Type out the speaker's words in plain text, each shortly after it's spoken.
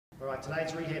Alright,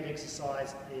 today's rehab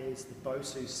exercise is the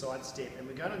BOSU side step, and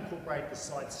we're going to incorporate the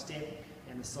side step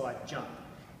and the side jump.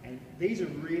 And these are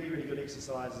really, really good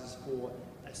exercises for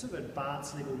a sort of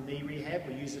advanced level knee rehab.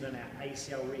 We use it in our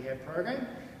ACL rehab program.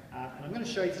 And I'm going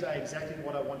to show you today exactly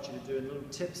what I want you to do and little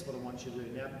tips what I want you to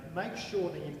do. Now, make sure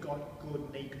that you've got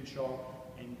good knee control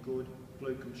and good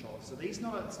glute control. So it's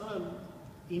not an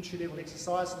entry-level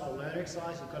exercise, it's not a learner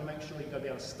exercise. You've got to make sure you've got to be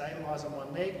able to stabilise on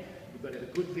one leg. You've got to have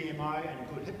a good VMO and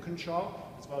a good hip control,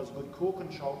 as well as a good core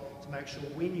control to make sure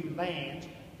when you land,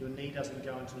 your knee doesn't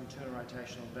go into internal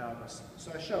rotational valgus.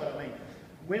 So I'll show what I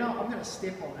mean. I'm going to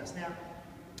step on this. Now,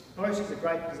 BOSUs are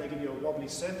great because they give you a wobbly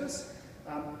surface.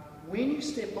 When you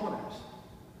step on it,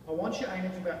 I want you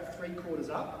aiming for about 3/4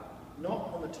 up,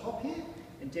 not on the top here,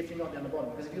 and definitely not down the bottom.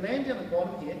 Because if you land down the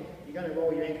bottom here, you're going to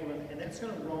roll your ankle in, and that's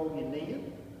going to roll your knee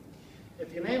in.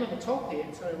 If you land on the top here,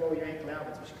 it's going to roll your ankle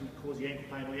outwards, which can cause you ankle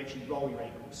pain, or you actually roll your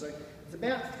ankle. So it's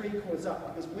about 3/4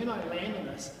 up, because when I land on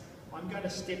this, I'm going to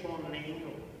step on an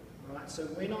angle. Right? So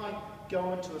when I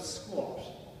go into a squat,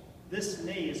 this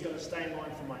knee is going to stay in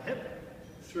line from my hip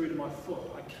through to my foot.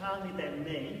 I can't let that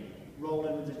knee roll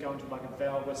in to go into like a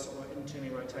valgus or internally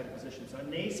rotated position. So it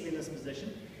needs to be in this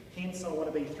position. Hence, I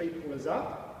want to be 3/4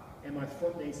 up, and my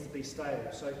foot needs to be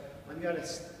stable. So I'm going to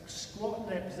squat in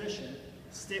that position,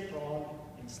 step on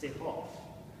and step off.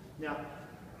 Now,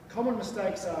 common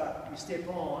mistakes are you step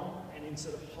on and then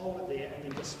sort of hold it there and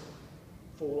then just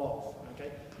fall off.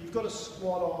 Okay, you've got to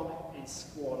squat on and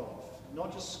squat off,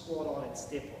 not just squat on and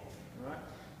step off. All right,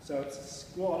 so it's a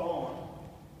squat on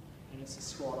and it's a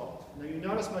squat off. Now you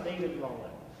notice my knee didn't roll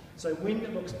in. So when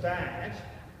it looks bad,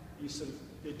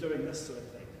 you're doing this sort of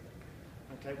thing,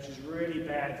 okay, which is really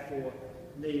bad for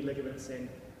knee ligaments and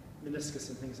meniscus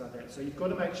and things like that. So you've got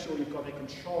to make sure you've got that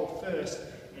control first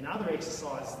in other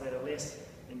exercises that are less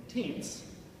intense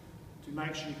to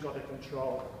make sure you've got that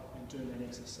control in doing that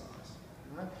exercise.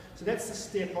 Right? So that's the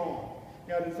step on.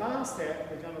 Now to advance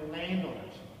that, we're going to land on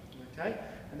it. Okay?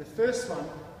 And the first one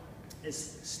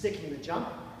is sticking the jump.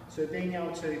 So being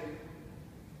able to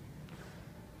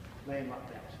land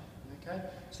like that. Okay?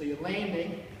 So you're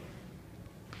landing,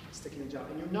 sticking the jump.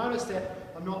 And you'll notice that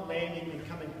I'm not landing and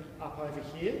coming up over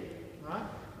here. Right?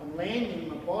 I'm landing,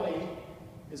 my body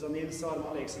is on the inside of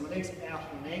my legs. So my leg's out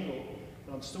at an angle,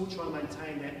 but I'm still trying to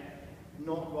maintain that,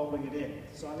 not rolling it in.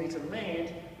 So I need to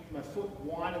land my foot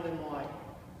wider than my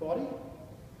body,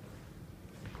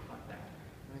 like that.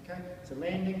 Okay? So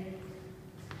landing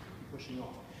and pushing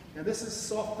off. Now this is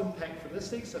soft impact for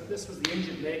this leg, so if this was the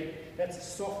injured leg, that's a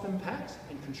soft impact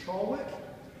and control work.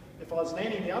 If I was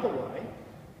landing the other way,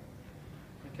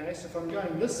 okay, so if I'm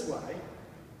going this way,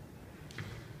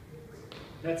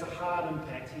 that's a hard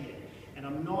impact here. And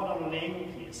I'm not on an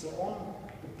angle here. So on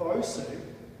the BOSU,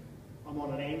 I'm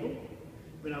on an angle.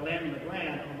 When I land on the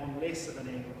ground, I'm on less of an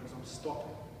angle because I'm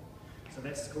stopping. So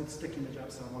that's called sticking the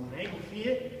jump. So I'm on an angle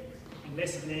here and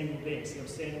less of an angle there. So I'm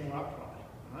standing more upright.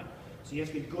 Right? So you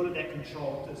have to be good at that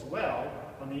control as well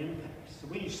on the impact. So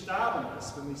when you start on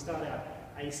this, when we start our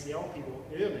ACL people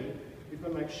early, we've got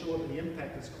to make sure that the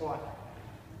impact is quite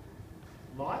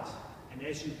light. And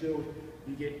as you build,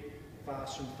 you get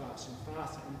faster and faster and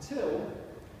faster until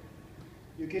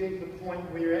you're getting to the point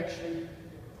where you're actually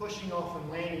pushing off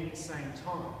and landing at the same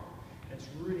time. And it's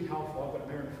really helpful. I've got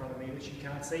a mirror in front of me which you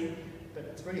can't see, but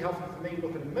it's really helpful for me to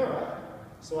look at a mirror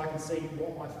so I can see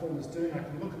what my form is doing. I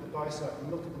can look at the BOSU, I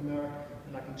can look at the mirror,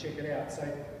 and I can check it out. So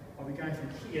I'll be going from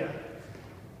here.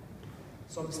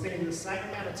 So I'm spending the same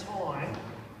amount of time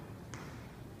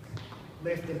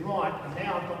left and right, and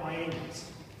now I've got my angles.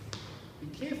 Be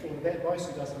careful that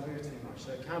BOSU doesn't move too much,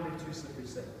 so it can't be too slippery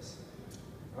surface.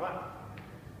 All right.